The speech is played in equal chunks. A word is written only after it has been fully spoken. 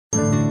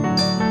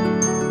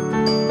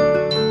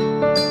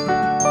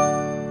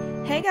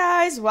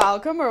guys,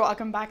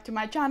 welcome back to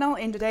my channel.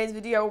 In today's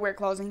video we're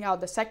closing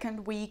out the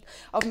second week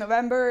of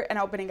November and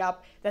opening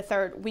up the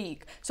third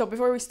week. So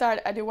before we start,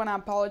 I do want to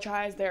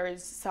apologize. There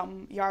is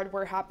some yard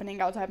work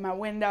happening outside my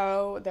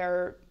window.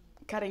 They're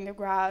cutting the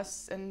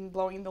grass and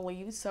blowing the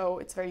leaves, so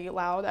it's very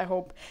loud. I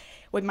hope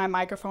with my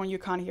microphone you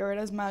can't hear it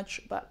as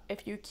much, but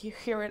if you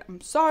hear it, I'm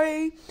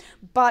sorry.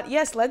 But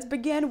yes, let's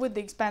begin with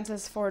the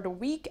expenses for the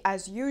week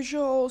as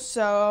usual.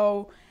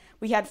 So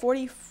we had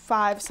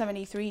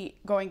 $45.73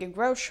 going in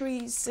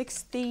groceries,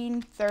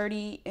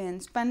 $16.30 in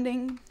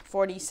spending,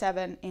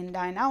 $47 in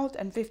dine out,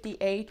 and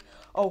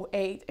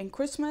 $58.08 in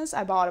Christmas.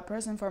 I bought a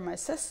present for my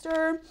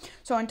sister.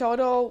 So in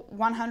total,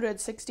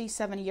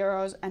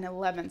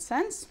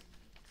 €167.11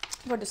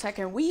 for the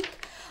second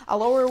week. A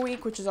lower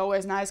week, which is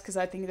always nice because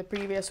I think the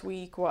previous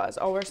week was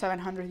over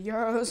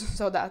 €700,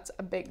 so that's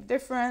a big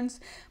difference.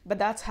 But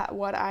that's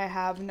what I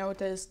have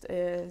noticed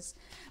is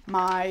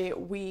my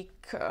week.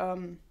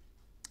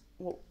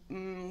 What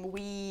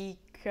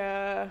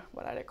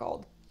are they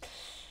called?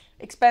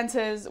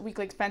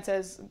 Weekly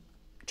expenses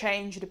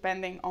change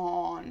depending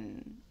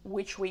on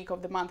which week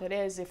of the month it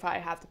is, if I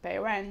have to pay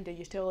rent, the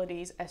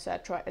utilities,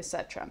 etc,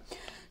 etc.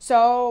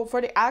 So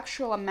for the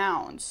actual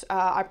amounts,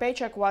 our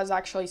paycheck was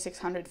actually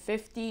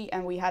 $650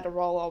 and we had a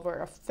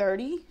rollover of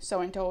 $30.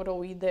 So in total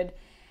we did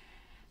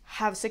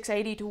have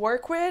 $680 to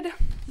work with.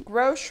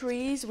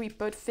 Groceries, we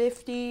put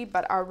 $50,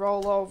 but our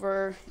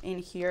rollover in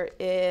here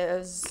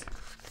is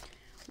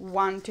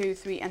 €1, €2,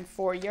 €3, and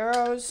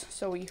 €4,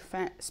 so we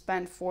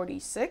spent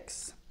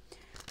 46.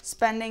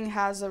 Spending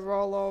has a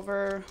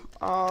rollover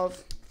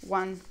of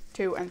 1,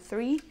 2, and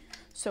 3,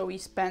 so we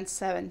spent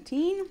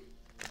 17.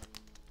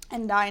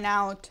 And dine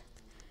out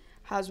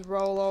has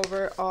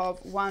rollover of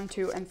 1,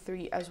 2, and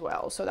 3 as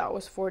well, so that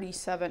was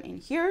 47 in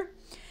here.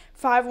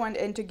 5 went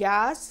into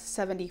gas,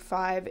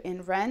 75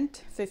 in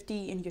rent,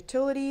 50 in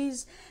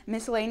utilities.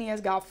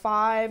 Miscellaneous got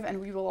 5, and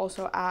we will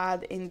also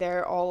add in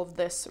there all of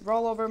this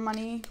rollover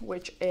money,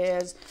 which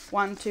is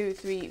 1, 2,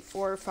 3,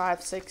 4,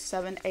 5, 6,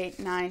 7, 8,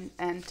 9,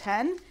 and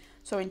 10.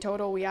 So in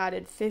total we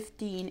added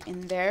 15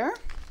 in there.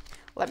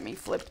 Let me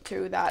flip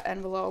to that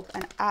envelope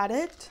and add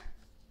it.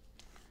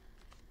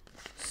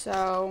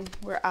 So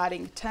we're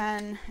adding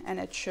 10 and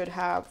it should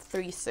have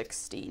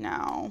 360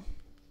 now.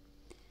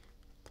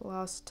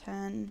 Plus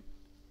 10,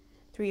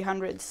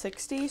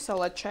 360. So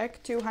let's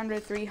check.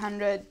 200,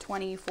 300,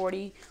 20,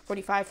 40,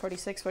 45,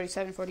 46,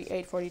 47,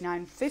 48,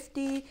 49,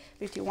 50,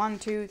 51,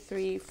 2,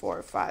 3,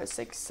 4, 5,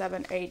 6,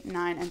 7, 8,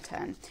 9, and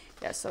 10.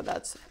 Yes, so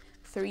that's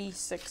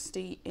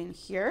 360 in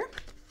here.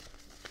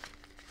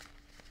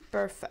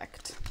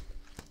 Perfect.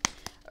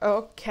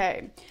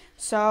 Okay,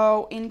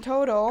 so in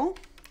total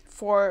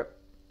for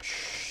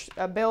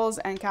bills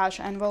and cash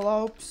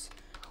envelopes,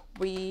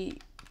 we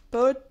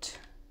put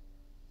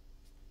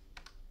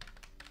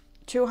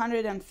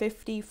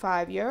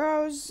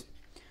 €255.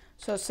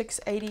 So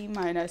 680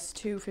 minus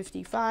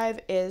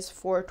 255 is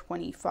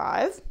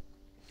 425.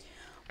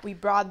 We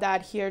brought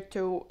that here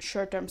to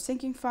short-term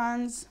sinking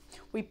funds.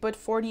 We put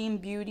 40 in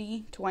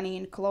beauty, 20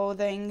 in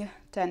clothing,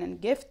 10 in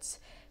gifts,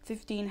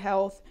 15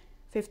 health,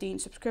 15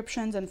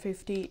 subscriptions, and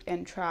 50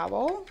 in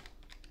travel.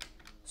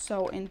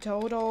 So in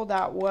total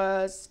that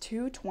was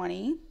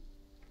 220.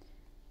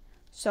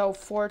 So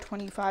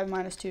 425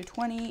 minus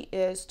 220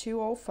 is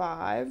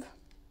 205.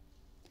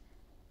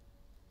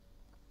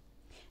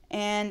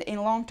 And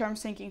in long-term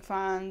sinking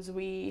funds,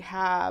 we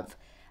have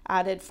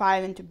added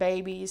 5 into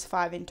babies,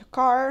 5 into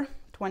car,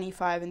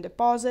 25 in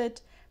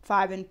deposit,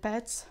 5 in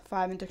pets,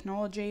 5 in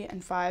technology,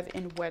 and 5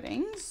 in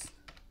weddings.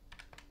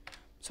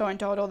 So in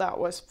total, that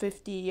was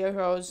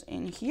 €50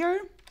 in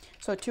here.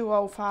 So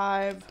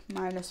 205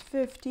 minus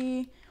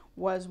 50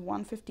 was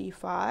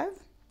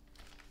 155.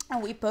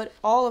 And we put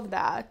all of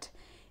that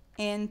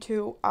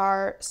into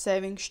our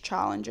savings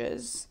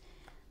challenges.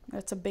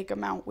 That's a big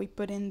amount we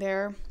put in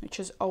there, which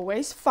is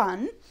always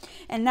fun.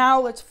 And now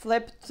let's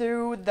flip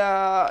through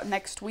the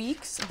next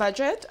week's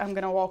budget. I'm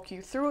gonna walk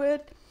you through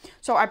it.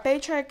 So our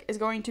paycheck is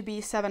going to be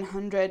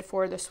 $700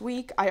 for this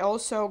week. I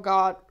also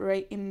got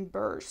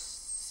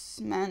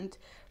reimbursement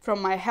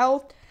from my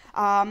health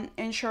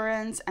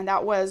insurance, and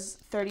that was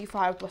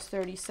 35 plus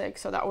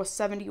 36, so that was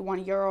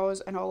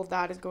 €71, and all of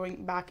that is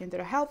going back into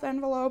the health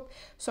envelope.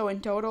 So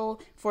in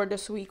total for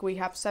this week we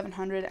have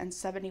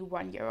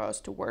 €771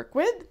 to work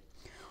with.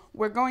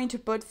 We're going to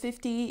put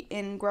 50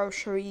 in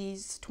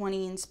groceries,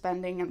 20 in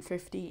spending, and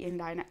 50 in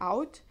dine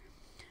out.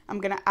 I'm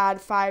going to add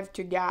 5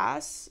 to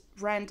gas.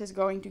 Rent is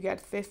going to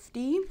get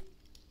 50.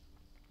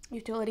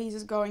 Utilities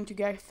is going to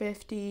get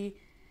 50.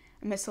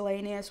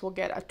 Miscellaneous will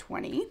get a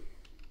 20.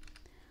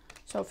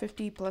 So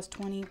 50 plus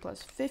 20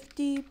 plus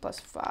 50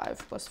 plus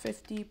 5 plus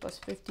 50 plus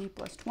 50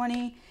 plus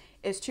 20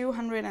 is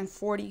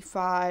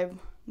 245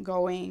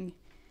 going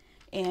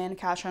in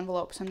cash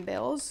envelopes and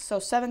bills. So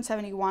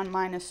 771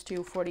 minus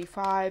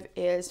 245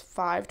 is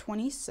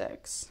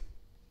 526.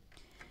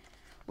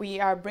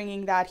 We are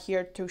bringing that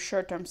here to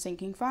short-term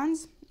sinking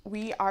funds.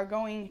 We are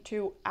going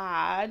to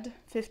add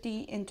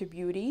 50 into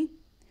beauty.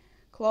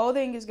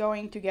 Clothing is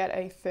going to get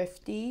a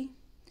 50.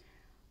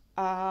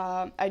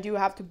 I do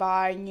have to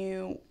buy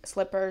new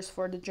slippers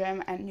for the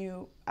gym and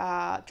new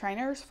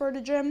trainers for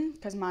the gym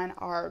because mine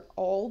are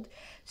old.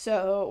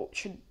 So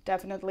should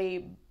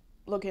definitely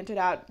look into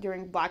that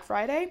during Black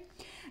Friday.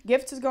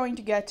 Gifts is going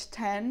to get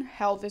 10.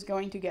 Health is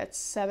going to get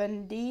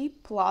 70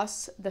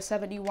 plus the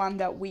 71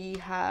 that we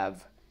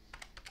have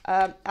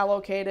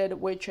allocated,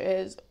 which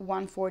is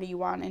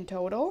 141 in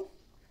total.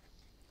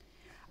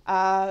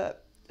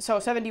 So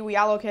 70 we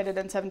allocated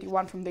and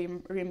 71 from the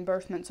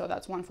reimbursement, so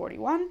that's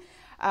 141.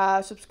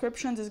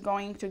 Subscriptions is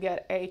going to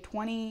get a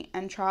 20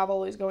 and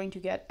travel is going to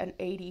get an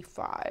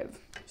 85.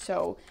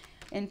 So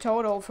in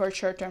total for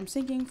short-term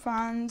sinking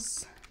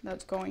funds,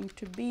 that's going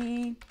to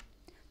be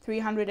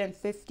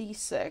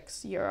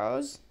 356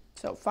 euros.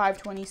 So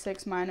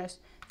 526 minus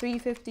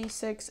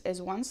 356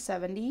 is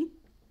 170.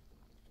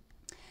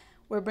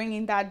 We're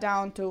bringing that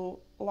down to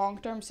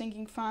long-term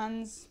sinking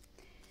funds.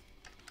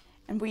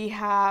 And we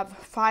have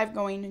 5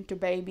 going into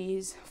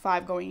babies,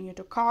 5 going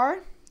into car,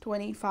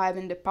 25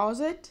 in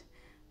deposit.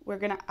 We're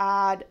going to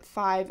add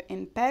 5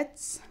 in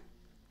pets,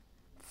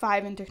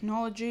 5 in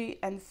technology,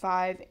 and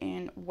 5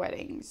 in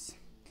weddings.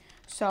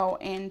 So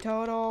in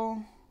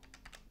total,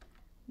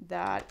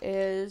 that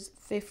is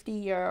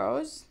 50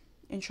 euros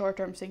in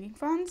short-term sinking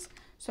funds.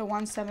 So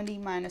 170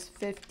 minus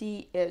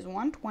 50 is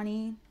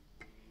 120.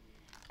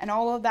 And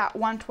all of that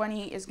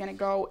 120 is going to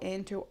go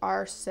into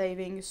our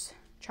savings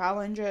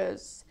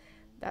challenges.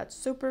 That's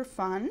super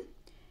fun.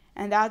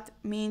 And that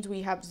means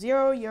we have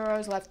 0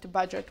 euros left to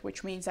budget,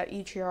 which means that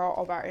each euro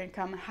of our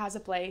income has a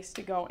place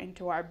to go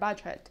into our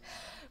budget.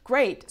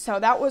 Great. So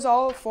that was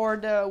all for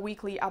the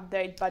weekly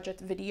update budget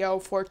video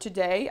for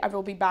today. I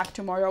will be back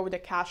tomorrow with the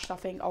cash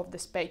stuffing of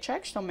this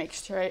paycheck. So make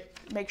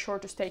sure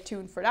to stay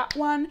tuned for that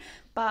one.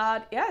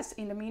 But yes,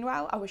 in the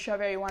meanwhile, I wish you a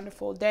very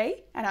wonderful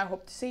day and I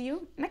hope to see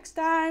you next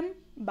time.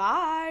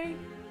 Bye.